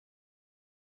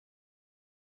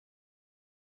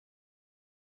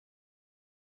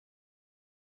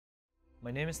My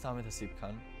name is Tahmid.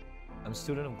 I'm a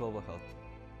student of global health,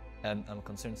 and I'm a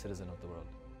concerned citizen of the world.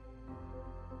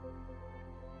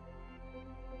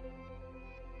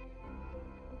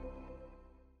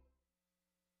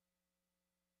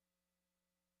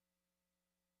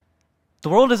 The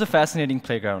world is a fascinating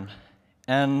playground,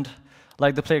 and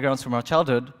like the playgrounds from our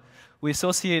childhood, we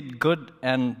associate good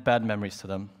and bad memories to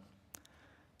them.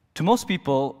 To most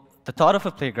people, the thought of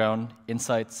a playground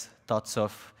incites thoughts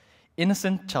of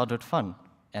innocent childhood fun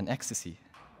and ecstasy.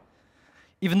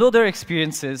 Even though there are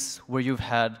experiences where you've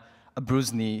had a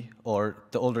bruised knee or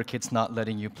the older kids not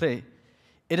letting you play,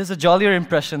 it is a jollier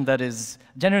impression that is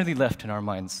generally left in our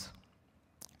minds.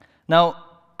 Now,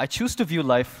 I choose to view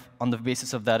life on the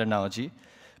basis of that analogy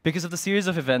because of the series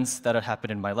of events that have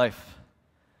happened in my life.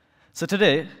 So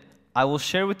today, I will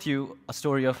share with you a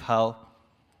story of how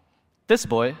this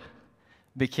boy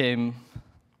became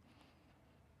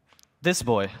this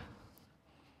boy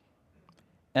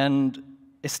and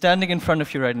is standing in front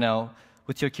of you right now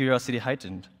with your curiosity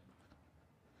heightened.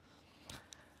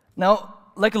 Now,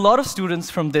 like a lot of students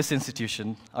from this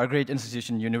institution, our great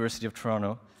institution, University of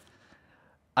Toronto,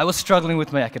 I was struggling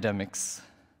with my academics.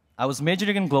 I was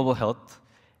majoring in global health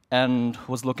and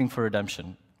was looking for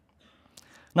redemption.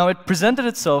 Now, it presented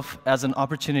itself as an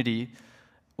opportunity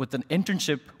with an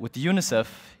internship with UNICEF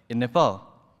in Nepal.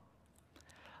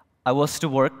 I was to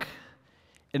work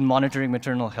in monitoring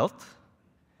maternal health,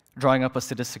 drawing up a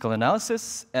statistical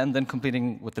analysis, and then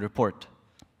completing with the report.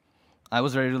 I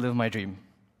was ready to live my dream.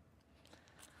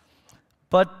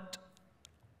 But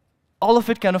all of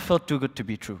it kind of felt too good to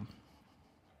be true.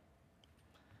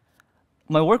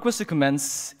 My work was to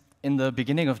commence in the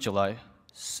beginning of July,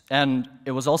 and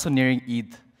it was also nearing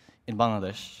Eid in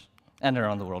Bangladesh, and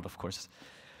around the world, of course.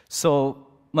 So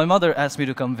my mother asked me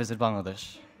to come visit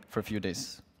Bangladesh for a few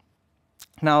days.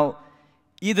 Now,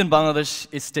 Eid in Bangladesh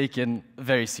is taken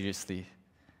very seriously.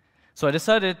 So I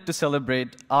decided to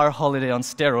celebrate our holiday on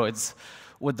steroids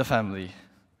with the family.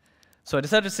 So I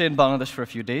decided to stay in Bangladesh for a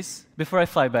few days before I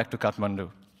fly back to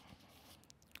Kathmandu.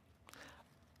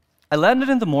 I landed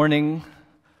in the morning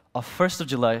of 1st of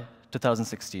July,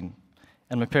 2016,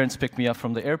 and my parents picked me up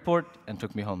from the airport and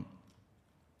took me home.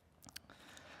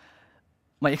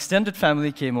 My extended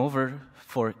family came over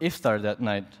for iftar that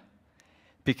night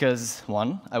because,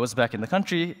 one, I was back in the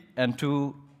country, and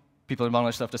two, people in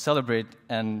Bangladesh love to celebrate,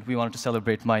 and we wanted to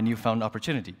celebrate my newfound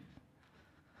opportunity.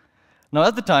 Now,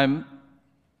 at the time,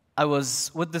 I was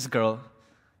with this girl,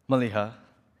 Maliha,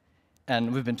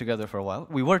 and we've been together for a while.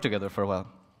 We were together for a while.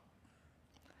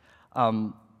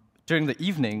 During the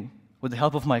evening, with the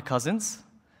help of my cousins,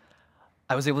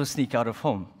 I was able to sneak out of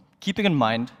home, keeping in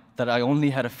mind that I only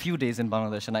had a few days in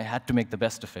Bangladesh and I had to make the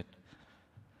best of it.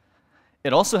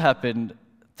 It also happened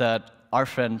that our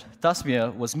friend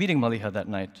Tasmia was meeting Maliha that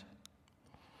night.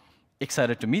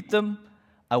 Excited to meet them,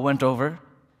 I went over,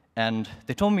 and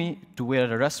they told me to wait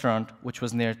at a restaurant which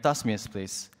was near Tasmia's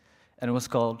place, and it was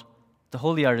called the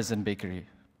Holy Artisan Bakery.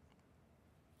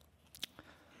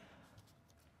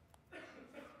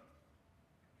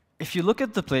 If you look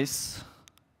at the place,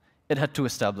 it had two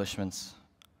establishments: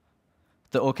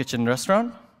 the O Kitchen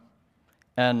restaurant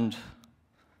and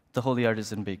the Holy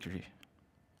Artisan Bakery.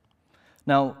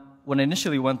 Now, when I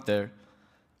initially went there,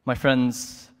 my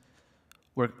friends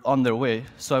were on their way,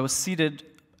 so I was seated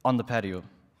on the patio.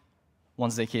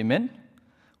 Once they came in,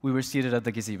 we were seated at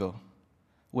the gazebo,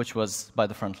 which was by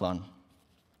the front lawn.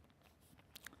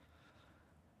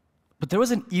 But there was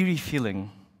an eerie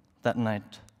feeling that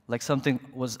night, like something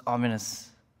was ominous.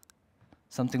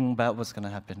 Something bad was going to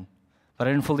happen, but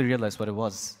I didn't fully realize what it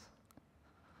was.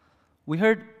 We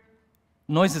heard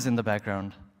noises in the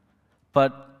background,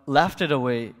 but laughed it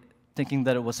away, thinking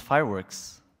that it was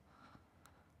fireworks.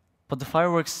 But the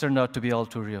fireworks turned out to be all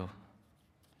too real.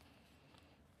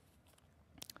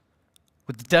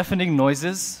 With deafening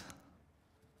noises,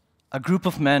 a group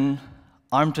of men,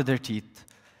 armed to their teeth,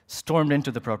 stormed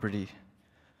into the property,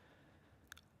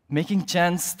 making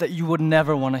chants that you would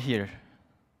never want to hear.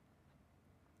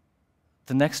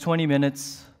 The next 20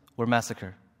 minutes were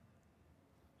massacre.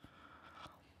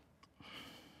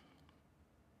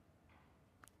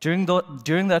 During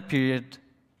that period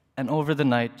and over the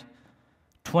night,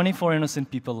 24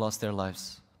 innocent people lost their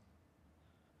lives.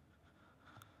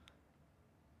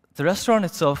 The restaurant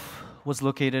itself was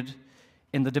located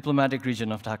in the diplomatic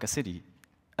region of Dhaka City,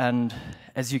 and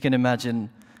as you can imagine,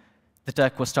 the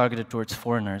attack was targeted towards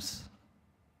foreigners.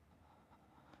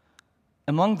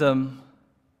 Among them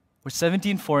were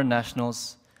 17 foreign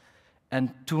nationals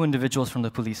and 2 individuals from the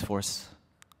police force.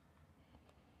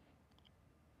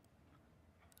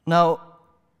 Now,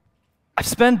 I've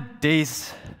spent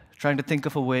days trying to think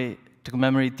of a way to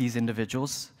commemorate these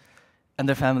individuals and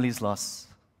their families' loss.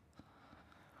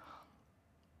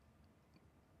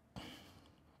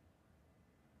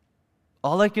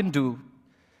 All I can do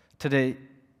today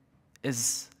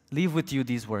is leave with you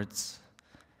these words.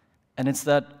 And it's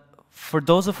that for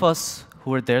those of us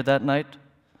who were there that night,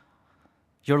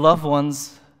 your loved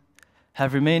ones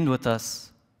have remained with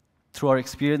us through our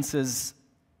experiences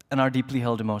and our deeply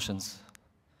held emotions.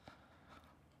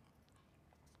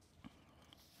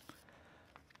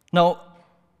 Now,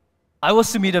 I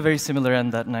was to meet a very similar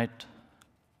end that night.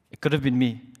 It could have been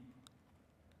me.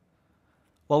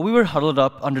 While we were huddled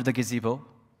up under the gazebo,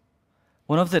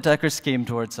 one of the attackers came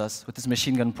towards us with his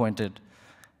machine gun pointed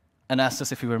and asked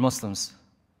us if we were Muslims.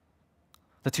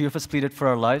 The three of us pleaded for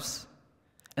our lives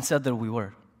and said that we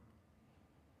were.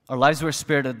 Our lives were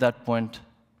spared at that point,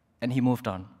 and he moved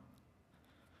on.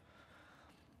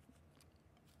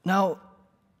 Now,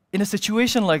 in a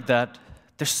situation like that,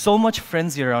 there's so much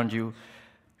frenzy around you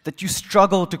that you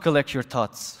struggle to collect your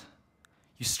thoughts.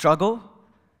 You struggle,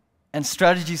 and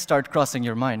strategies start crossing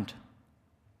your mind.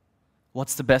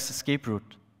 What's the best escape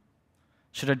route?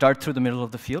 Should I dart through the middle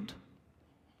of the field?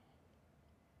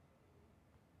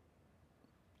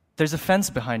 There's a fence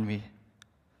behind me,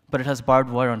 but it has barbed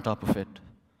wire on top of it.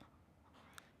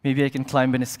 Maybe I can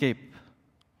climb and escape.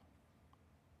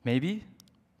 Maybe,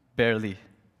 barely.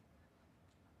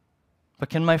 But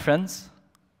can my friends?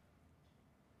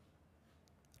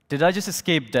 Did I just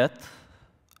escape death,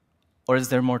 or is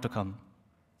there more to come?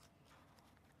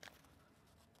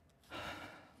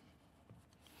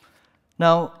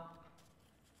 Now,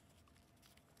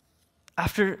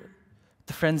 after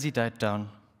the frenzy died down,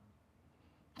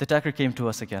 the attacker came to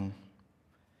us again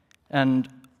and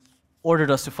ordered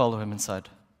us to follow him inside.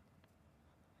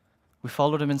 We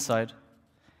followed him inside,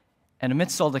 and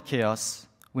amidst all the chaos,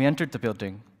 we entered the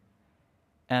building,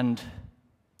 and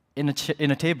in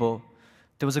a table,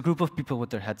 there was a group of people with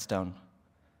their heads down.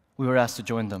 We were asked to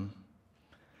join them.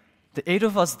 The 8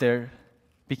 of us there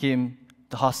became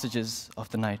the hostages of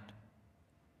the night.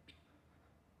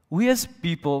 We as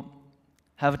people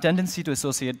have a tendency to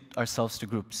associate ourselves to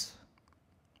groups.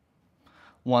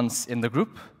 Once in the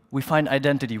group, we find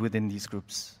identity within these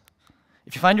groups.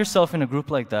 If you find yourself in a group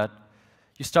like that,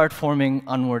 you start forming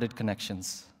unworded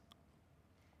connections.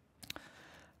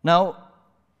 Now,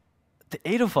 the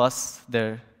 8 of us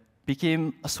there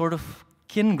became a sort of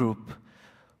kin group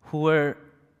who were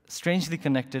strangely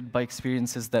connected by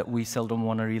experiences that we seldom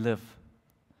want to relive.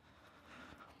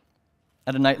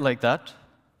 At a night like that,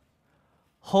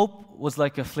 hope was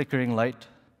like a flickering light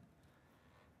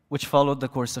which followed the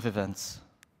course of events.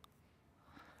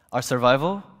 Our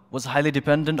survival was highly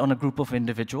dependent on a group of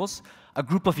individuals, a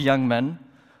group of young men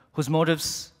whose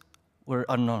motives were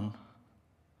unknown,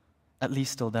 at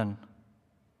least till then.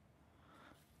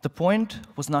 The point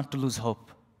was not to lose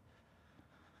hope.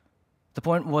 The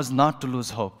point was not to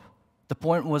lose hope. The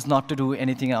point was not to do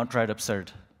anything outright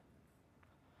absurd.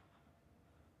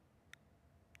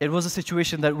 It was a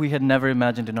situation that we had never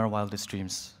imagined in our wildest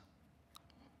dreams.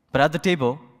 But at the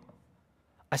table,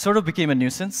 I sort of became a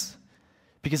nuisance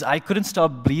because I couldn't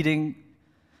stop bleeding,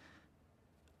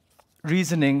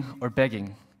 reasoning, or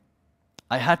begging.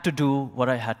 I had to do what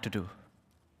I had to do.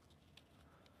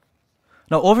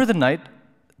 Now, over the night,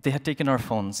 they had taken our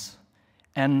phones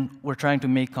and were trying to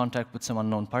make contact with some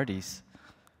unknown parties.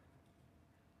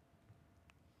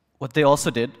 What they also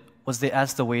did was they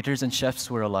asked the waiters and chefs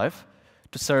who were alive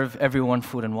to serve everyone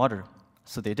food and water.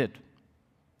 So they did.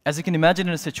 As you can imagine,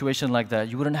 in a situation like that,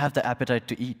 you wouldn't have the appetite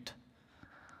to eat.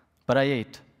 But I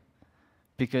ate,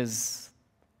 because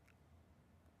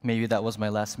maybe that was my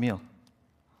last meal.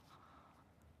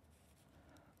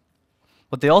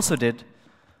 What they also did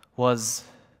was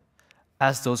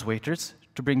ask those waiters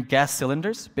to bring gas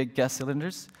cylinders, big gas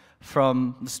cylinders,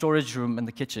 from the storage room and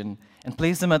the kitchen and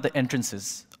place them at the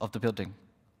entrances of the building.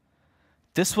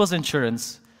 This was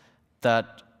insurance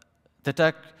that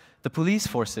the police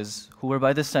forces, who were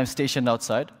by this time stationed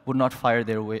outside, would not fire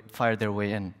their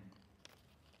way in.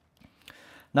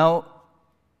 Now,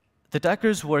 the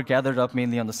attackers were gathered up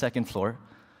mainly on the second floor,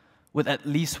 with at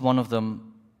least one of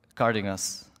them guarding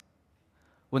us.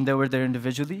 When they were there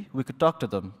individually, we could talk to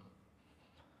them.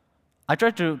 I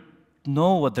tried to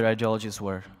know what their ideologies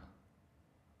were.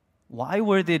 Why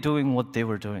were they doing what they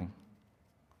were doing?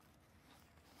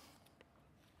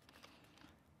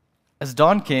 As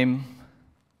dawn came,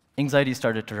 anxiety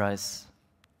started to rise.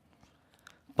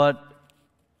 But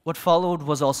what followed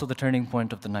was also the turning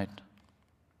point of the night.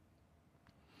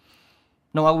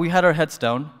 Now, while we had our heads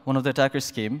down, one of the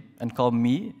attackers came and called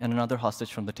me and another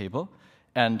hostage from the table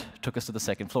and took us to the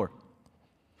second floor.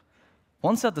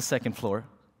 Once at the second floor,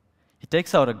 He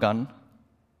takes out a gun,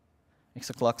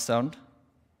 makes a clock sound,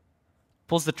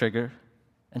 pulls the trigger,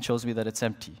 and shows me that it's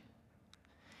empty.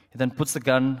 He then puts the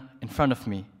gun in front of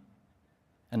me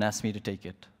and asks me to take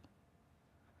it.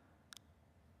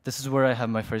 This is where I have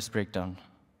my first breakdown.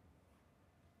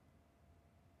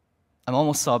 I'm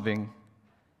almost sobbing,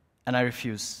 and I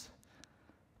refuse.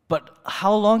 But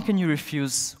how long can you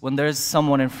refuse when there's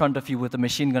someone in front of you with a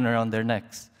machine gun around their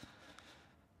necks?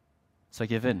 So I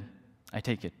give in. I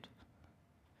take it.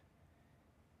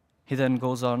 He then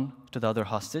goes on to the other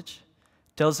hostage,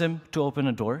 tells him to open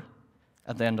a door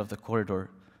at the end of the corridor,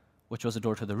 which was a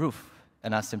door to the roof,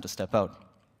 and asks him to step out.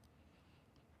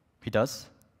 He does.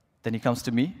 Then he comes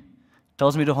to me,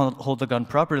 tells me to hold the gun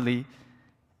properly,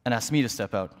 and asks me to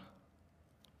step out.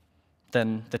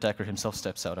 Then the attacker himself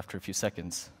steps out after a few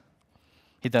seconds.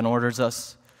 He then orders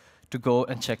us to go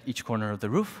and check each corner of the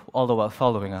roof, all the while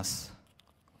following us.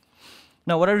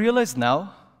 Now, what I realize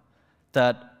now,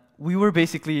 that we were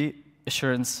basically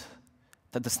assurance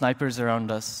that the snipers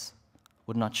around us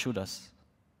would not shoot us.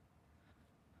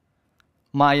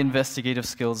 My investigative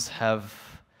skills have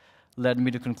led me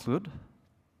to conclude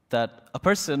that a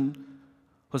person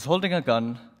who's holding a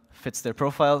gun fits their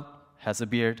profile, has a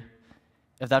beard.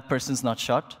 If that person's not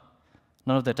shot,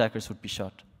 none of the attackers would be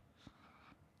shot.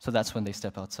 So that's when they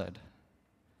step outside.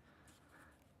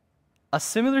 A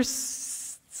similar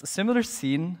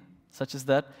scene, such as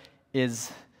that,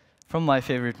 is from my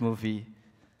favorite movie,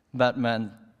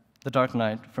 Batman, The Dark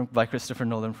Knight, by Christopher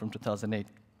Nolan from 2008.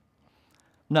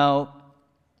 Now,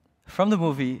 from the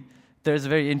movie, there's a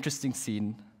very interesting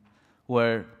scene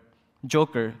where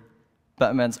Joker,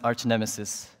 Batman's arch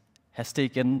nemesis, has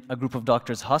taken a group of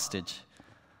doctors hostage.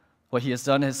 What he has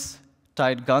done is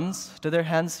tied guns to their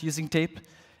hands using tape,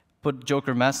 put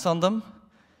Joker masks on them,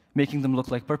 making them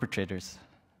look like perpetrators.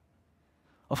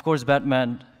 Of course,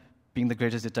 Batman, being the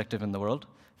greatest detective in the world,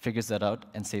 figures that out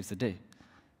and saves the day.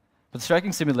 But the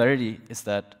striking similarity is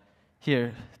that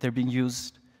here, they're being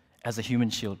used as a human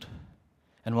shield,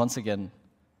 and once again,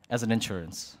 as an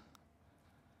insurance.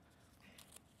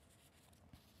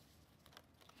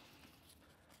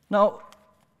 Now,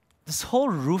 this whole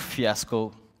roof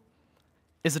fiasco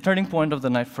is a turning point of the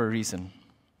night for a reason.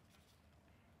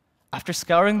 After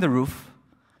scouring the roof,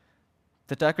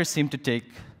 the attacker seemed to take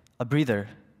a breather,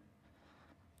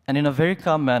 and in a very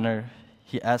calm manner,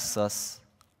 he asks us,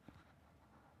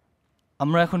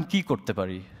 "Amra ekhon ki korte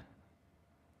pari?"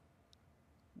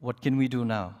 What can we do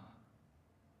now?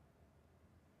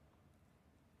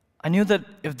 I knew that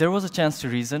if there was a chance to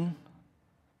reason,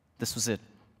 this was it.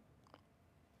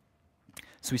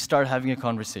 So we started having a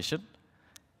conversation,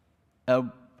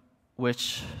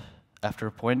 which, after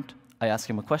a point, I asked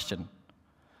him a question.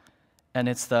 And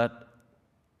it's that,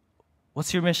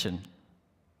 "What's your mission?"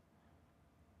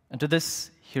 And to this,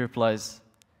 he replies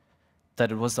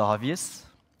that it was obvious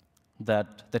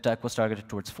that the attack was targeted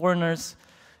towards foreigners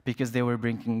because they were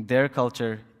bringing their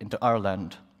culture into our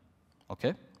land.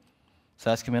 Okay? So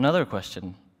I asked him another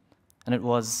question, and it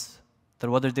was that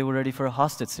whether they were ready for a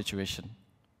hostage situation.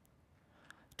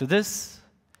 To this,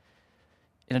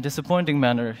 in a disappointing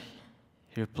manner,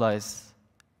 he replies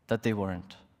that they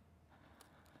weren't.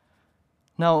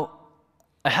 Now,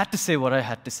 I had to say what I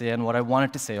had to say and what I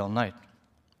wanted to say all night.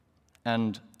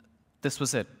 And this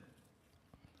was it.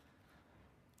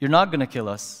 You're not going to kill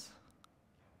us.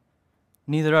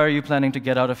 Neither are you planning to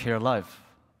get out of here alive.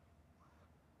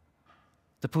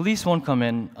 The police won't come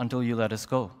in until you let us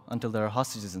go, until there are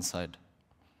hostages inside.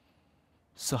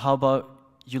 So how about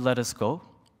you let us go,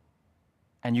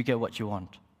 and you get what you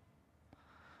want?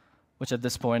 Which at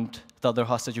this point, the other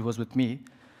hostage who was with me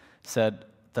said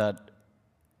that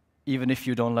even if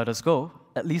you don't let us go,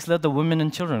 at least let the women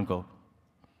and children go.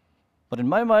 But in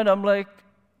my mind, I'm like,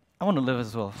 I want to live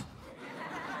as well.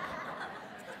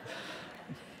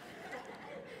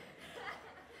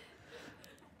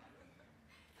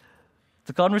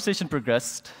 The conversation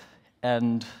progressed,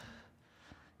 and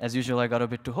as usual, I got a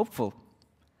bit too hopeful.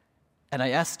 And I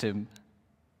asked him,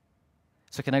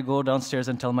 "So can I go downstairs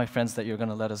and tell my friends that you're going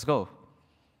to let us go?"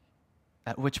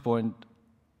 At which point,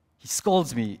 he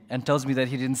scolds me and tells me that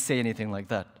he didn't say anything like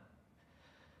that.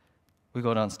 We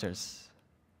go downstairs.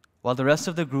 While the rest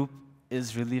of the group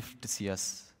is relieved to see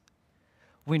us,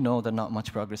 we know that not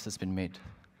much progress has been made.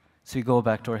 So we go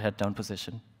back to our head-down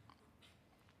position.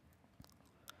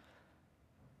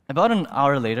 About an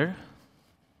hour later,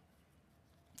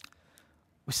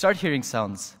 we start hearing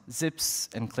sounds, zips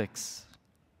and clicks.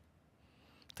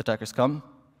 The attackers come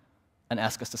and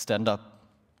ask us to stand up,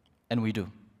 and we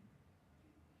do.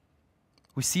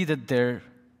 We see that they're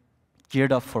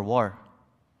geared up for war.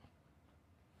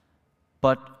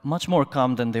 but much more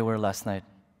calm than they were last night.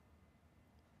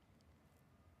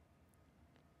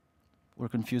 We're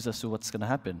confused as to what's going to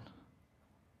happen.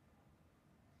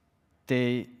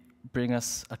 They bring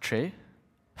us a tray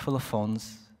full of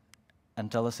phones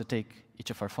and tell us to take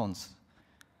each of our phones.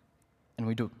 And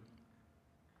we do.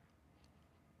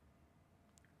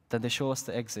 Then they show us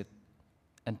the exit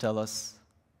and tell us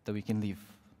that we can leave.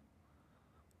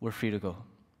 We're free to go.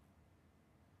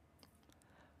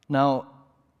 Now,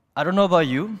 I don't know about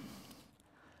you,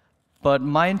 but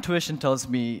my intuition tells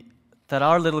me that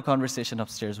our little conversation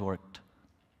upstairs worked.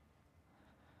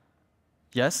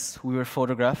 Yes, we were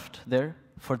photographed there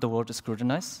for the world to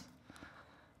scrutinize.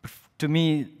 But to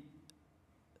me,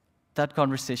 that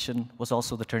conversation was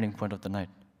also the turning point of the night.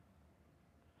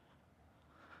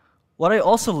 What I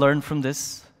also learned from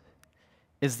this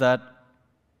is that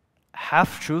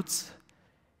half-truths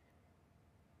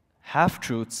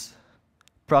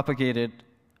propagated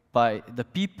by the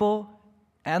people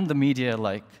and the media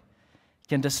alike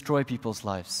can destroy people's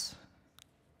lives.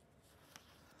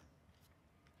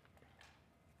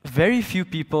 Very few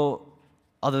people,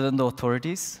 other than the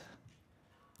authorities,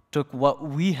 took what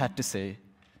we had to say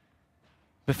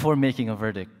before making a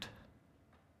verdict.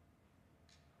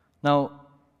 Now,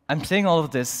 I'm saying all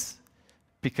of this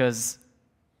because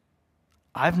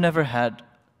I've never had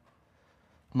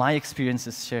my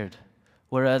experiences shared,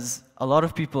 whereas a lot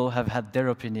of people have had their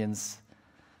opinions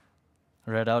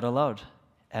read out aloud,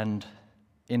 and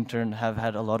in turn have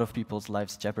had a lot of people's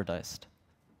lives jeopardized.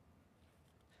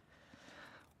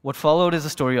 What followed is a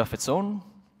story of its own.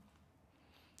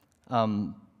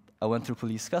 I went through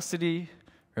police custody,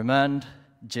 remand,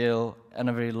 jail, and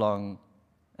a very long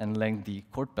and lengthy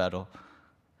court battle.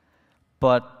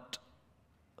 But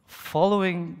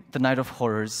following the night of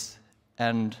horrors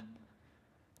and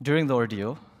during the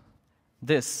ordeal,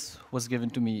 this was given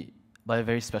to me by a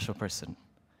very special person.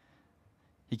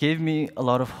 He gave me a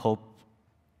lot of hope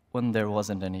when there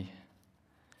wasn't any.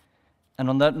 And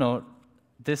on that note,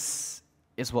 this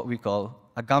is what we call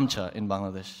a gamcha in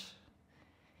Bangladesh.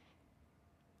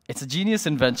 It's a genius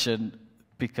invention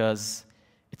because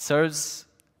it serves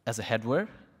as a headwear,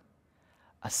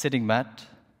 a sitting mat,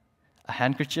 a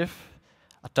handkerchief,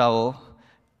 a towel,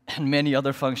 and many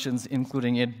other functions,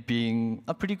 including it being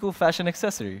a pretty cool fashion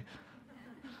accessory.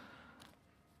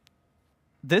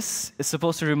 This is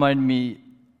supposed to remind me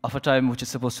of a time which is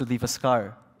supposed to leave a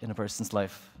scar in a person's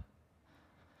life.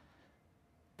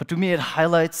 But to me, it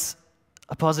highlights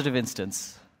a positive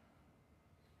instance.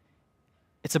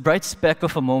 It's a bright speck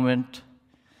of a moment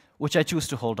which I choose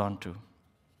to hold on to.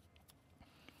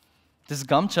 This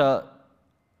gamcha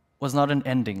was not an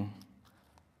ending,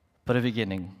 but a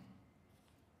beginning.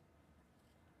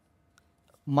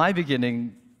 My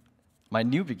beginning, my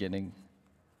new beginning,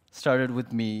 started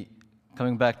with me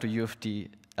coming back to U of T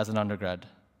as an undergrad.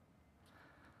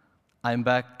 I'm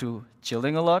back to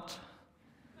chilling a lot.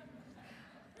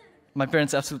 My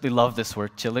parents absolutely love this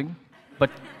word, chilling, but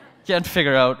can't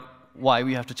figure out why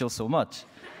we have to chill so much.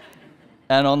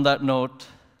 And on that note,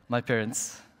 my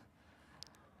parents,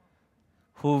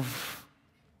 who've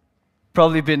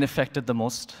probably been affected the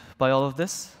most by all of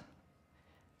this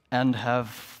and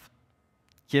have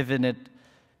given it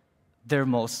their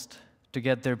most to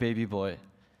get their baby boy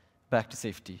back to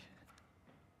safety.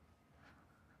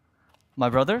 My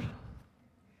brother,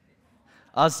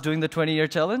 us doing the 20-year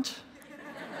challenge.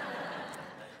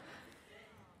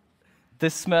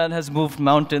 This man has moved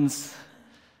mountains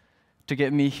to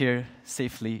get me here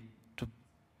safely to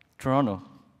Toronto.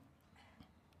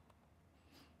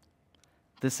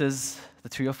 This is the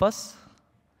three of us,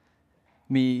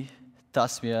 me,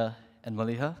 Tasmia, and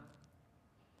Maliha,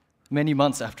 many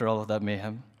months after all of that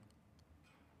mayhem.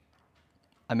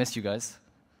 I miss you guys.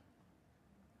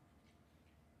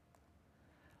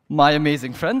 My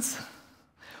amazing friends,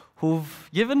 who've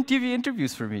given TV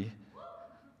interviews for me,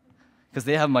 because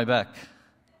they have my back.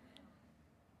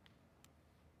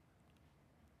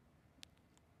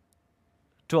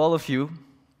 To all of you,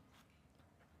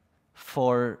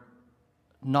 for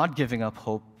not giving up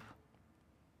hope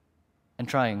and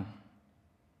trying.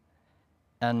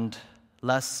 And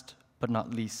last but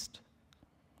not least,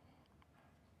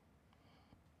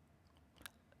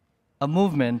 a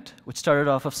movement which started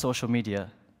off of social media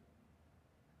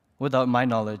without my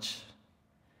knowledge,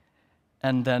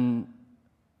 and then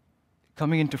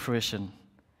coming into fruition,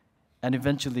 and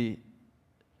eventually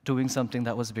doing something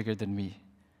that was bigger than me.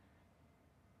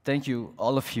 Thank you,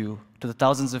 all of you, to the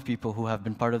thousands of people who have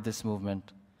been part of this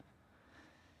movement,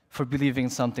 for believing in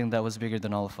something that was bigger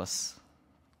than all of us.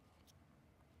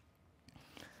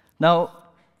 Now,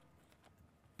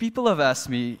 people have asked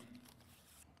me,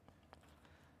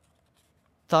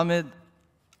 Tahmid,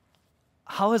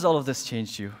 how has all of this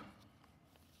changed you?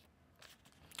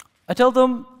 I tell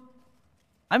them,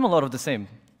 I'm a lot of the same.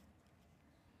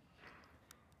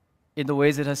 In the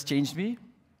ways it has changed me,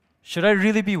 should I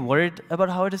really be worried about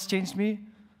how it has changed me,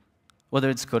 whether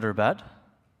it's good or bad?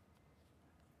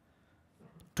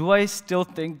 Do I still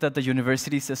think that the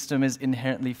university system is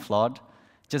inherently flawed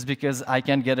just because I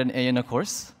can't get an A in a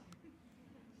course?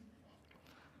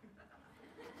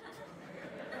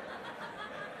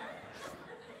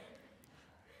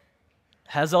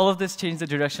 Has all of this changed the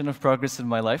direction of progress in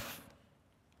my life?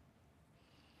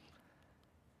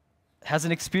 Has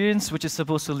an experience which is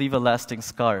supposed to leave a lasting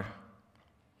scar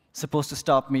supposed to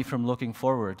stop me from looking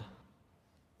forward?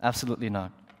 Absolutely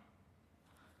not.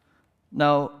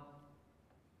 Now,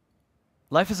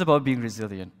 life is about being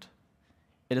resilient.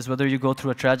 It is whether you go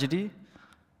through a tragedy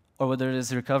or whether it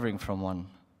is recovering from one.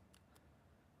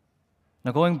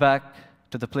 Now, going back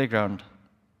to the playground,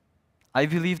 I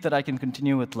believe that I can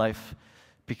continue with life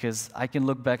because I can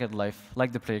look back at life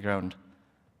like the playground,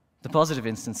 the positive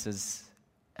instances,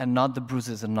 and not the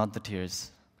bruises and not the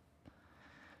tears.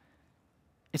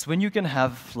 It's when you can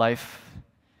have life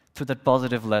through that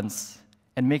positive lens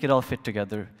and make it all fit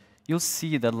together, you'll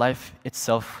see that life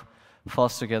itself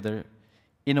falls together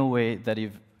in a way that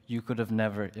you could have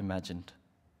never imagined.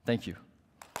 Thank you.